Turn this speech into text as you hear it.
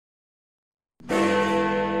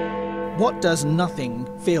What does nothing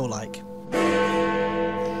feel like?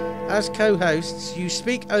 As co-hosts, you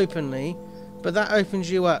speak openly, but that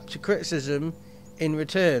opens you up to criticism in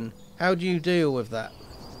return. How do you deal with that?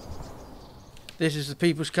 This is the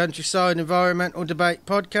People's Countryside Environmental Debate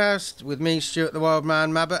Podcast with me, Stuart the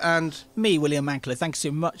Wildman, Mabbutt, and me, William Mankelow. Thanks so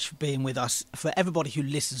much for being with us. For everybody who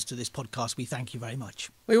listens to this podcast, we thank you very much.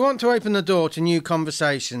 We want to open the door to new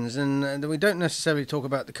conversations, and we don't necessarily talk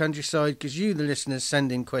about the countryside because you, the listeners,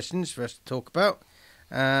 send in questions for us to talk about,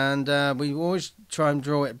 and we always try and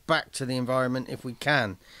draw it back to the environment if we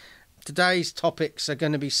can. Today's topics are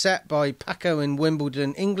going to be set by Paco in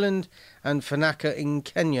Wimbledon, England, and Fanaka in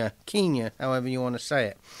Kenya, however you want to say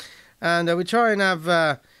it. And we try and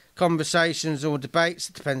have conversations or debates.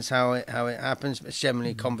 It depends how it happens, but it's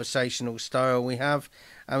generally conversational style we have.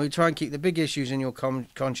 And we try and keep the big issues in your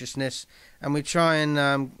consciousness, and we try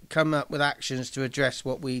and come up with actions to address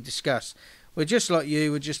what we discuss. We're just like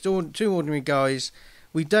you. We're just two ordinary guys.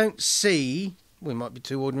 We don't see... We might be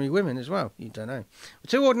two ordinary women as well. You don't know. We're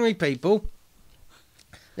two ordinary people.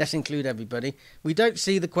 Let's include everybody. We don't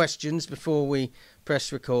see the questions before we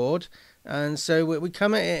press record. And so we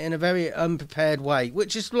come at it in a very unprepared way,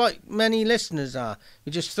 which is like many listeners are.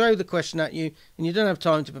 We just throw the question at you and you don't have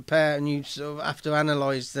time to prepare, and you sort of have to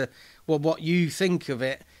analyse what you think of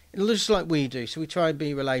it. It looks like we do, so we try and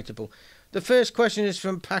be relatable. The first question is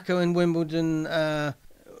from Paco in Wimbledon.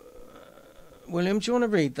 William, do you want to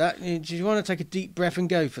read that? Do you want to take a deep breath and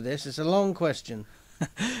go for this? It's a long question.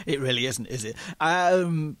 It really isn't, is it?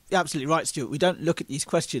 You're absolutely right, Stuart. We don't look at these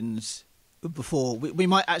questions before. We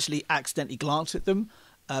might actually accidentally glance at them.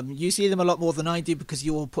 You see them a lot more than I do because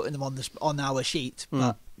you're putting them on our sheet,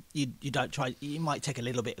 but you don't try. You might take a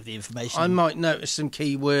little bit of the information. I might notice some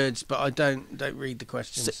key words, but I don't read the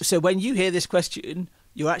questions. So when you hear this question,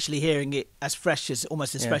 you're actually hearing it fresh as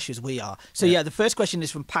we are. So the first question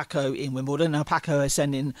is from Paco in Wimbledon. Now Paco has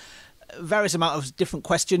sent in various amount of different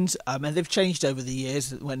questions, and they've changed over the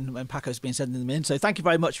years when Paco's been sending them in. So thank you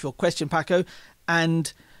very much for your question, Paco.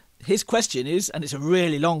 And his question is, and it's a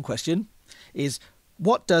really long question, is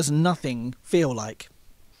what does nothing feel like?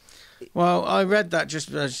 Well, I read that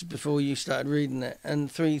just before you started reading it,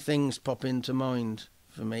 and three things pop into mind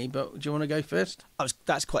for me, but do you want to go first?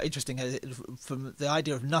 That's quite interesting, from the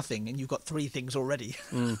idea of nothing, and you've got three things already.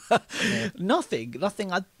 Nothing.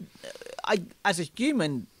 I as a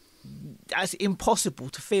human, it's impossible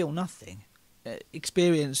to feel nothing.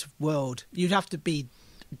 Experience world, you'd have to be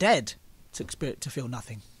dead to feel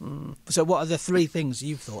nothing. So what are the three things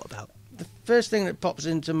you've thought about? The first thing that pops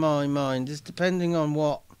into my mind is, depending on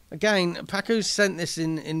what... Again, Paco's sent this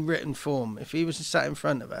in written form. If he was sat in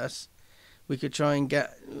front of us, we could try and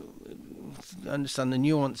understand the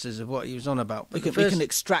nuances of what he was on about. But we can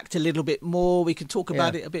extract a little bit more. We can talk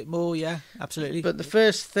about it a bit more. Yeah, absolutely. But the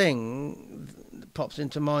first thing that pops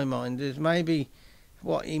into my mind is maybe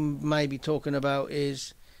what he may be talking about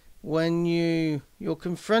is when you're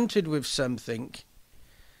confronted with something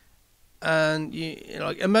and you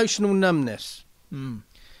like emotional numbness.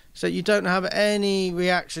 So you don't have any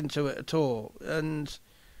reaction to it at all, and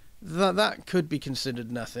that could be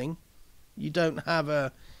considered nothing. You don't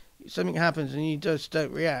have something happens and you just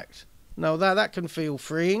don't react. Now that can feel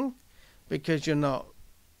freeing because you're not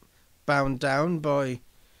bound down by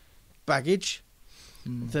baggage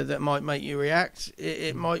that might make you react.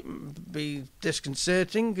 It might be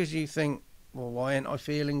disconcerting because you think, well, why aren't I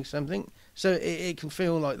feeling something? So it can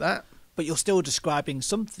feel like that. But you're still describing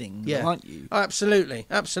something, aren't you? Absolutely.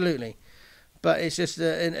 But it's just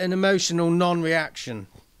an emotional non-reaction,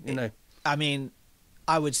 I mean,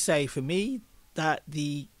 I would say for me that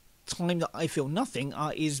the time that I feel nothing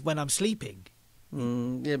is when I'm sleeping.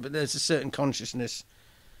 Yeah, but there's a certain consciousness.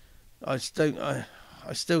 I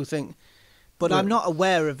still think... But I'm not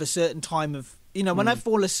aware of a certain time of... when I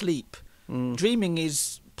fall asleep, dreaming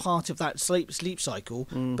is part of that sleep cycle,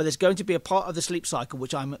 but there's going to be a part of the sleep cycle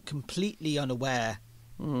which I'm completely unaware,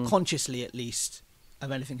 consciously at least,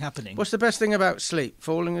 of anything happening. What's the best thing about sleep?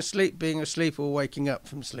 Falling asleep, being asleep, or waking up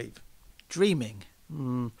from sleep? Dreaming,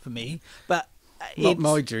 for me. But not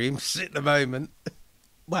my dreams at the moment.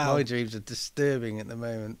 Well, my dreams are disturbing at the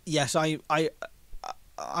moment. Yes, I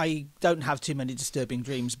don't have too many disturbing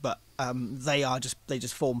dreams, but they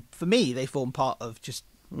just form, for me, they form part of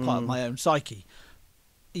my own psyche.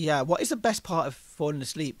 Yeah, what is the best part of falling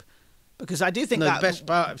asleep? Because I do think that the best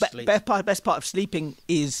part of sleep. Best part of sleeping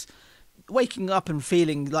is waking up and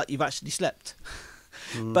feeling like you've actually slept.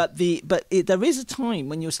 But there is a time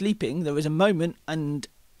when you're sleeping. There is a moment, and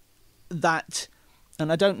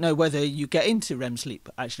I don't know whether you get into REM sleep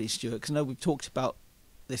actually, Stuart. Because I know we've talked about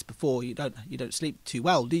this before. You don't sleep too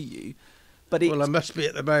well, do you? But well, I must be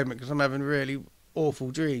at the moment because I'm having really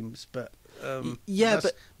awful dreams. But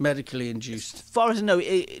that's medically induced. As far as I know,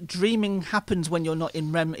 dreaming happens when you're not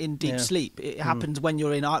in deep sleep. It happens when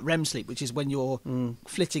you're in REM sleep, which is when you're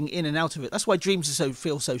flitting in and out of it. That's why dreams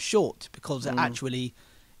feel so short, because it actually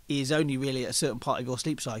is only really a certain part of your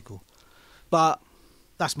sleep cycle. But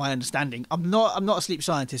that's my understanding. I'm not a sleep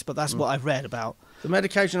scientist, but that's what I've read about. The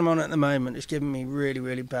medication I'm on at the moment is giving me really,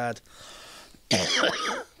 really bad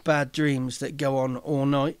dreams that go on all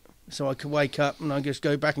night. So I can wake up and I just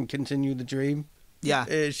go back and continue the dream. Yeah.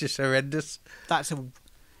 It's just horrendous. That's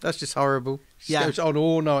just horrible. It just goes on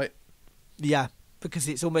all night. Yeah, because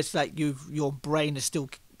it's almost like your brain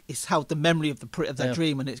it's held the memory of that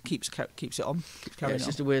dream, and it keeps it on. Keeps carrying it's on.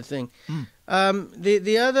 just a weird thing.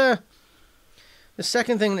 The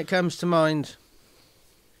second thing that comes to mind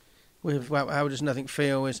with how does nothing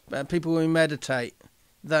feel is people who meditate.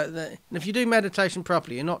 That if you do meditation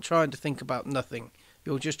properly, you're not trying to think about nothing.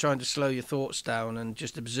 You're just trying to slow your thoughts down and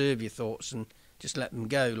just observe your thoughts and just let them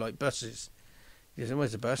go like buses. You say,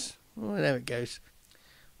 where's the bus? Oh, there it goes.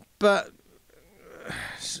 But,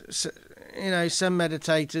 some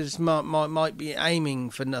meditators might be aiming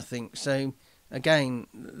for nothing. So, again,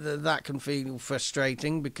 that can feel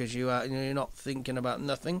frustrating because you're not thinking about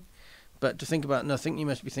nothing. But to think about nothing, you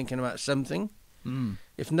must be thinking about something.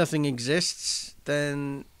 If nothing exists,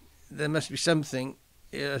 then there must be something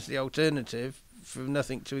as the alternative for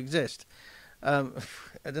nothing to exist. I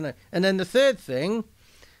don't know. And then the third thing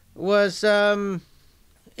was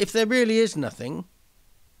if there really is nothing,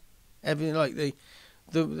 everything like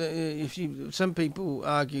some people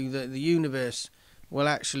argue that the universe will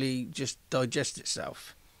actually just digest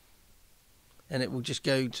itself, and it will just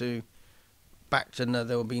go back to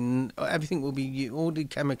another. Everything will be, all the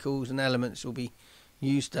chemicals and elements will be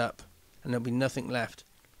used up, and there'll be nothing left.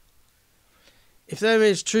 If there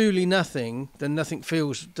is truly nothing, then nothing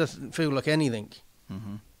doesn't feel like anything.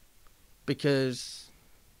 Because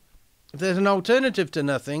if there's an alternative to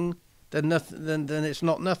nothing, then it's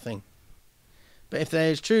not nothing. But if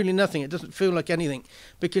there is truly nothing, it doesn't feel like anything,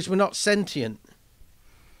 because we're not sentient.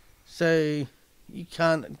 So you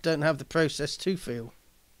don't have the process to feel.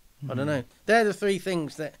 I don't know. They're the three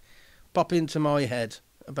things that pop into my head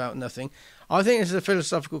about nothing. I think this is a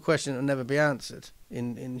philosophical question that will never be answered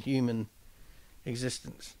in human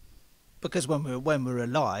existence. Because when we're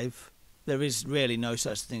alive, there is really no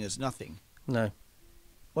such thing as nothing. No.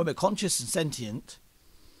 When we're conscious and sentient,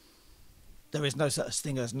 there is no such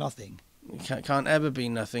thing as nothing. It can't ever be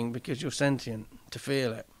nothing because you're sentient to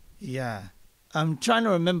feel it. Yeah. I'm trying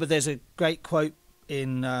to remember, there's a great quote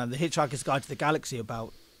in The Hitchhiker's Guide to the Galaxy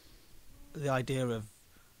about the idea of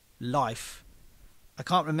life. I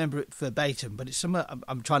can't remember it verbatim, but it's somewhere.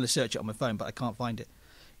 I'm trying to search it on my phone, but I can't find it.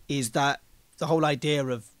 Is that the whole idea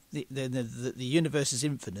of the universe is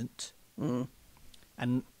infinite,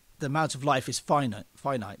 and the amount of life is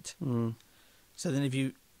finite. So then if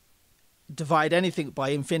you divide anything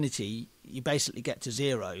by infinity, you basically get to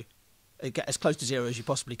zero. Get as close to zero as you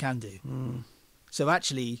possibly can do. So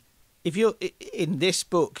actually, if you're in this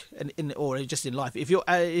book or just in life, if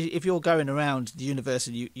you're going around the universe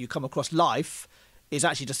and you come across life, it's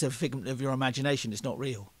actually just a figment of your imagination. It's not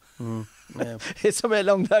real. Yeah. It's something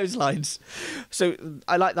along those lines. So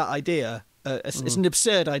I like that idea. It's an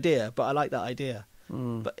absurd idea, but I like that idea.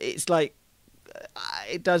 But it's like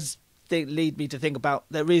it does lead me to think about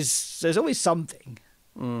there's always something.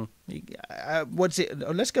 What's it?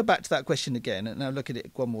 Let's go back to that question again and now look at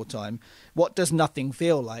it one more time. What does nothing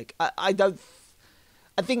feel like? I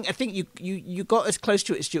think you got as close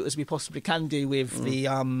to it, Stuart, as we possibly can do with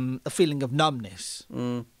the feeling of numbness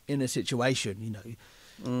in a situation.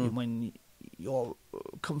 When you're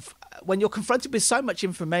confronted with so much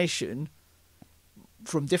information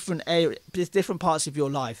from different parts of your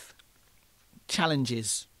life,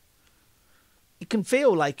 challenges. You can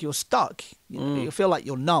feel like you're stuck. You feel like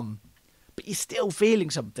you're numb, but you're still feeling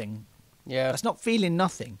something. Yeah, that's not feeling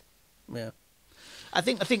nothing. Yeah, I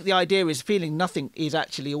think the idea is feeling nothing is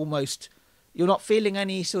actually almost you're not feeling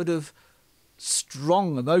any sort of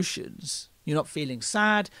strong emotions. You're not feeling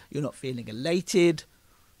sad. You're not feeling elated.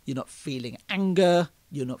 You're not feeling anger.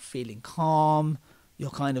 You're not feeling calm. You're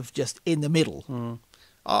kind of just in the middle.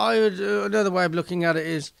 Another way of looking at it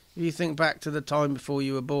is if you think back to the time before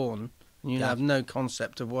you were born. And you have no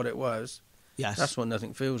concept of what it was. Yes, that's what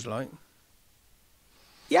nothing feels like.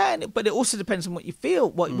 Yeah, but it also depends on what you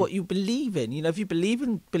feel, what you believe in. If you believe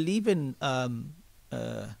in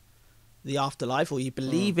the afterlife, or you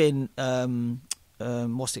believe in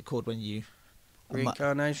what's it called when you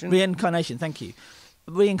reincarnation? Reincarnation. Thank you.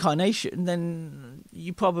 Reincarnation. Then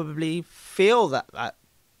you probably feel that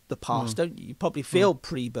the past, don't you? You probably feel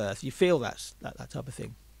pre-birth. You feel that type of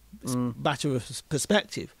thing. It's a matter of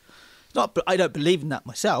perspective. Not, I don't believe in that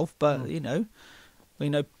myself, but you know, we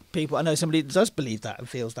know people. I know somebody that does believe that and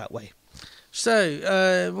feels that way.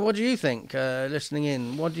 So, what do you think? Listening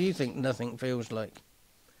in, what do you think nothing feels like?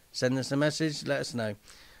 Send us a message. Let us know.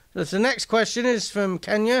 So the next question is from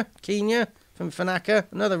Kenya from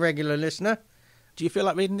Fanaka, another regular listener. Do you feel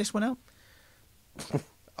like reading this one out?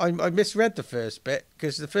 I misread the first bit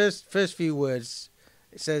because the first few words,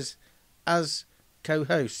 it says, as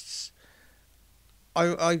co-hosts.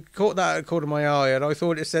 I caught that at the corner of my eye and I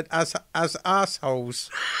thought it said as assholes.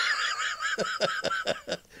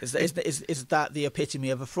 Is that the epitome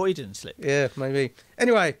of a Freudian slip? Yeah, maybe.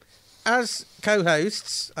 Anyway, as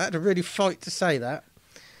co-hosts, I had to really fight to say that.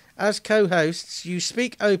 As co-hosts, you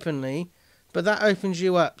speak openly, but that opens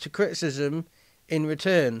you up to criticism in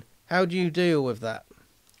return. How do you deal with that?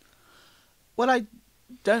 Well,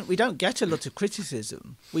 we don't get a lot of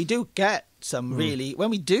criticism. We do get some really.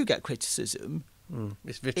 When we do get criticism,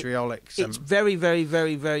 it's vitriolic. It's very, very,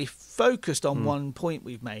 very, very focused on one point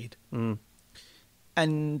we've made,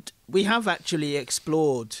 and we have actually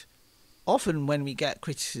explored. Often, when we get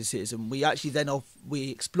criticism, we actually then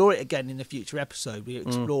we explore it again in a future episode. We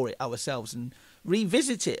explore it ourselves and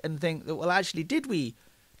revisit it and think that, well, actually, can we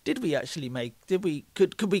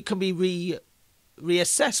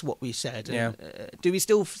reassess what we said? And, do we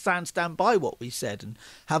still stand by what we said and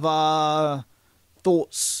have our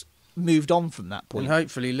thoughts moved on from that point? And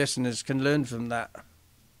hopefully listeners can learn from that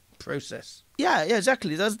process. Yeah,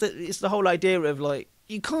 exactly. It's the whole idea of like,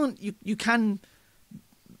 you can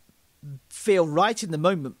feel right in the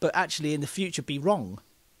moment, but actually in the future be wrong.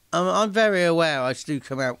 I'm very aware I do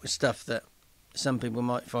come out with stuff that some people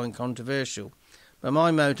might find controversial, but my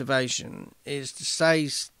motivation is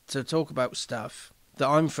to talk about stuff that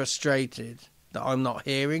I'm frustrated that I'm not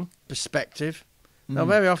hearing, perspective. Now,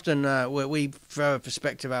 very often we throw a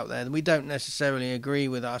perspective out there and we don't necessarily agree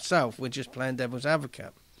with ourselves. We're just playing devil's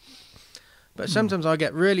advocate. But sometimes I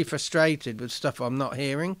get really frustrated with stuff I'm not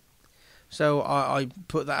hearing. So I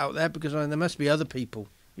put that out there because there must be other people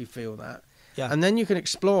who feel that. Yeah. And then you can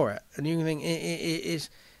explore it and you can think it is,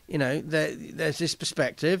 you know, there's this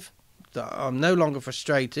perspective that I'm no longer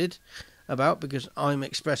frustrated about because I'm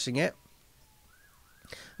expressing it.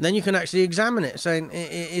 And then you can actually examine it, saying,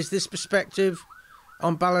 is this perspective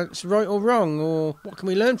on balance right or wrong, or what can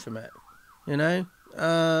we learn from it? You know,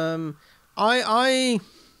 I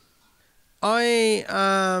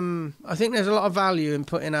think there's a lot of value in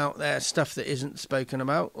putting out there stuff that isn't spoken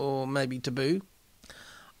about or maybe taboo.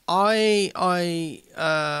 I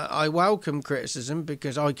welcome criticism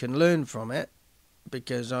because I can learn from it,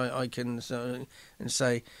 because I can and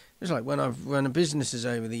say, it's like when I've run businesses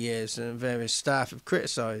over the years and various staff have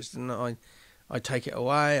criticised, and I take it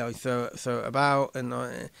away, I throw it about, and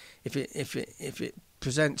if it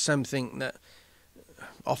presents something that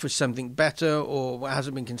offers something better or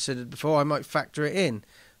hasn't been considered before, I might factor it in.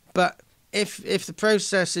 But if the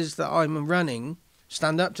processes that I'm running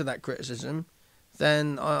stand up to that criticism,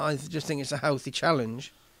 then I just think it's a healthy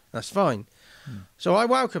challenge. That's fine. So I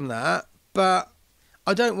welcome that, but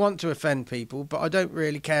I don't want to offend people, but I don't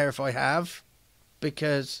really care if I have,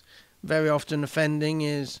 because very often offending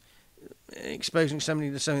is exposing somebody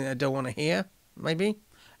to something they don't want to hear, maybe.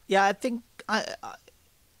 Yeah, I think I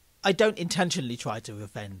don't intentionally try to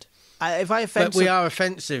offend. If I offend, but we are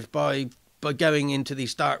offensive by going into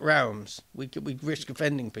these dark realms. We risk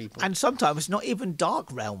offending people, and sometimes it's not even dark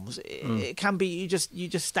realms. It can be you just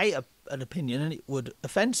state an opinion and it would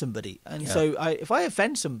offend somebody. And so if I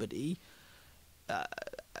offend somebody,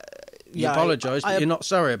 you apologise, but you're not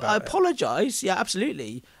sorry about it. I apologise, yeah,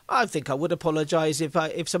 absolutely. I think I would apologise if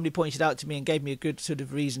somebody pointed out to me and gave me a good sort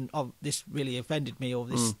of reason, oh, this really offended me, or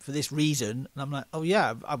this for this reason, and I'm like, oh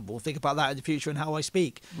yeah, I will think about that in the future and how I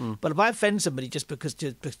speak. But if I offend somebody just because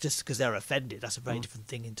they're offended, that's a very different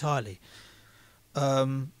thing entirely.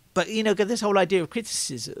 But you know, this whole idea of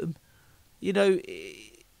criticism, you know,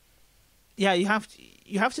 yeah, you have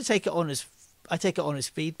to take it on as, I take it on as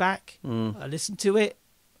feedback. I listen to it,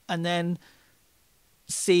 and then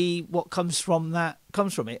see what comes from it.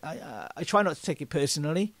 I try not to take it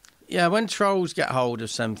personally. Yeah, when trolls get hold of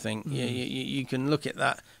something, you can look at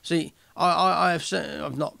that. See,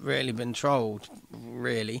 I've not really been trolled,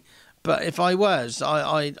 really, but if I was,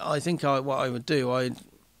 I think what I would do, I'd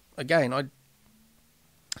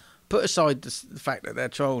put aside the fact that they're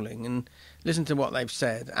trolling and listen to what they've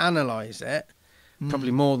said, analyse it,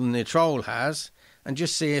 probably more than the troll has, and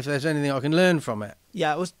just see if there's anything I can learn from it.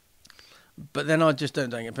 Yeah, it was. But then I just don't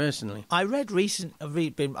take it personally. I'm reading a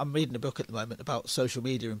book at the moment about social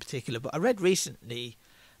media in particular, but I read recently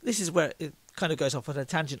this is where it kind of goes off on a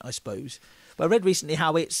tangent, I suppose. But I read recently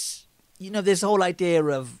how it's, there's the whole idea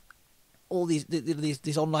of all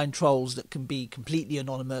these online trolls that can be completely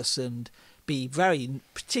anonymous and be very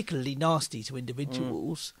particularly nasty to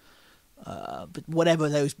individuals. But whatever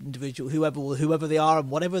those individuals, whoever they are and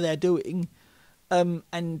whatever they're doing,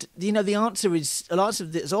 and the answer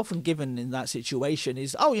that's often given in that situation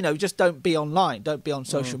is, just don't be online, don't be on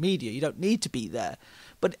social media, you don't need to be there.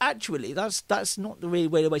 But actually, that's not the really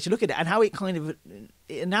way to look at it. And how it kind of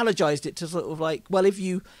analogized it to sort of like, well, if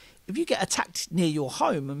you get attacked near your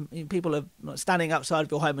home and people are standing outside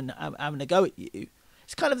of your home and having a go at you,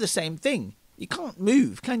 it's kind of the same thing. You can't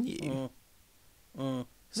move, can you?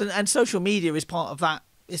 So, and social media is part of that.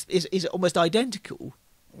 Is almost identical.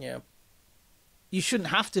 Yeah. You shouldn't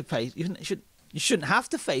have to face. You shouldn't have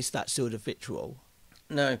to face that sort of vitriol.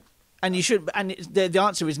 No. And you should. And the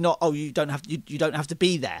answer is not. Oh, you don't have. You don't have to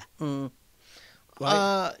be there.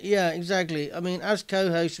 Right? Yeah, exactly. I mean, as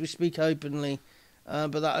co-hosts, we speak openly,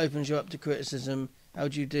 but that opens you up to criticism. How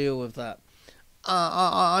do you deal with that?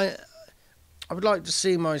 I would like to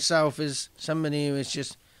see myself as somebody who is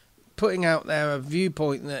just putting out there a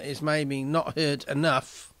viewpoint that is maybe not heard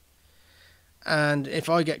enough, and if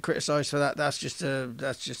I get criticised for that, that's just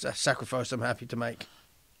a sacrifice I'm happy to make.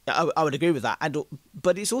 I would agree with that,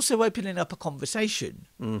 but it's also opening up a conversation.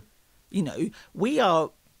 We are,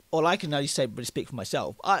 or I can only say, but speak for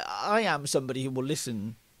myself. I am somebody who will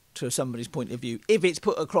listen to somebody's point of view if it's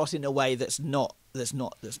put across in a way that's not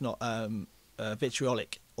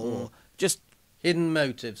vitriolic or just hidden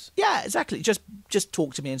motives. Yeah, exactly. Just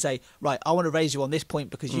talk to me and say, right, I want to raise you on this point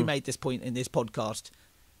because you made this point in this podcast.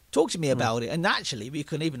 Talk to me about it. And actually, we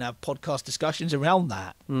can even have podcast discussions around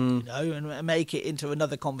that, and make it into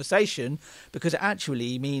another conversation, because it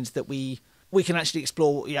actually means that we can actually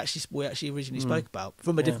explore what we actually originally spoke about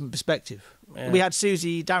from a different perspective. Yeah. We had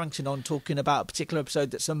Susie Darrington on talking about a particular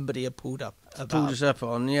episode that somebody had pulled us up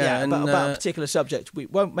on. And, about a particular subject. We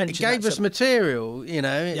won't mention. It gave us material,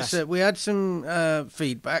 Yes. We had some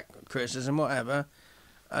feedback, criticism, whatever.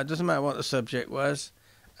 It doesn't matter what the subject was.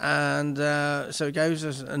 And so it gives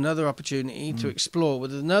us another opportunity to explore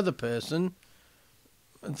with another person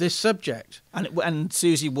this subject. And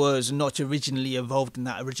Susie was not originally involved in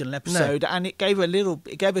that original episode, and it gave I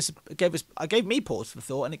gave me pause for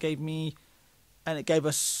thought, and it gave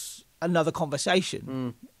us another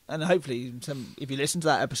conversation. And hopefully, if you listen to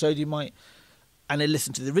that episode, you might, and then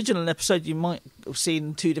listen to the original episode, you might have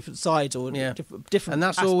seen two different sides or different. And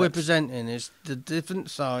that's aspects. all we're presenting is the different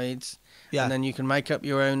sides. Yeah. And then you can make up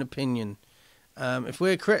your own opinion. If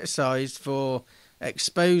we're criticised for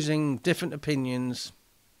exposing different opinions,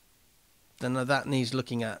 then that needs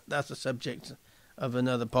looking at. That's the subject of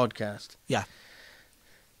another podcast. Yeah.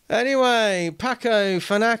 Anyway, Paco,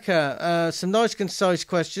 Fanaka, some nice concise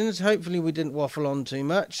questions. Hopefully we didn't waffle on too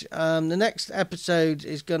much. The next episode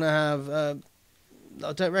is going to have...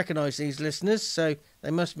 I don't recognise these listeners, so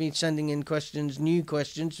they must be sending in new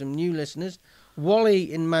questions from new listeners.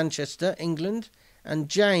 Wally in Manchester, England, and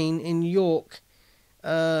Jane in York,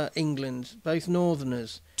 England, both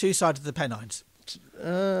northerners. Two sides of the Pennines.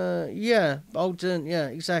 Bolton,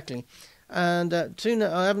 exactly. And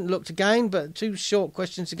I haven't looked again, but two short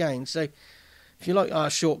questions again. So if you like our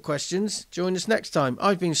short questions, join us next time.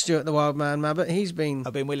 I've been Stuart the Wildman Mabbutt.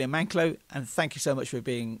 I've been William Mankelow, and thank you so much for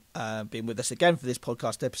being with us again for this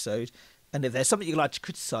podcast episode. And if there's something you'd like to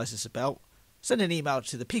criticise us about, send an email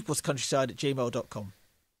to thepeoplescountryside@gmail.com.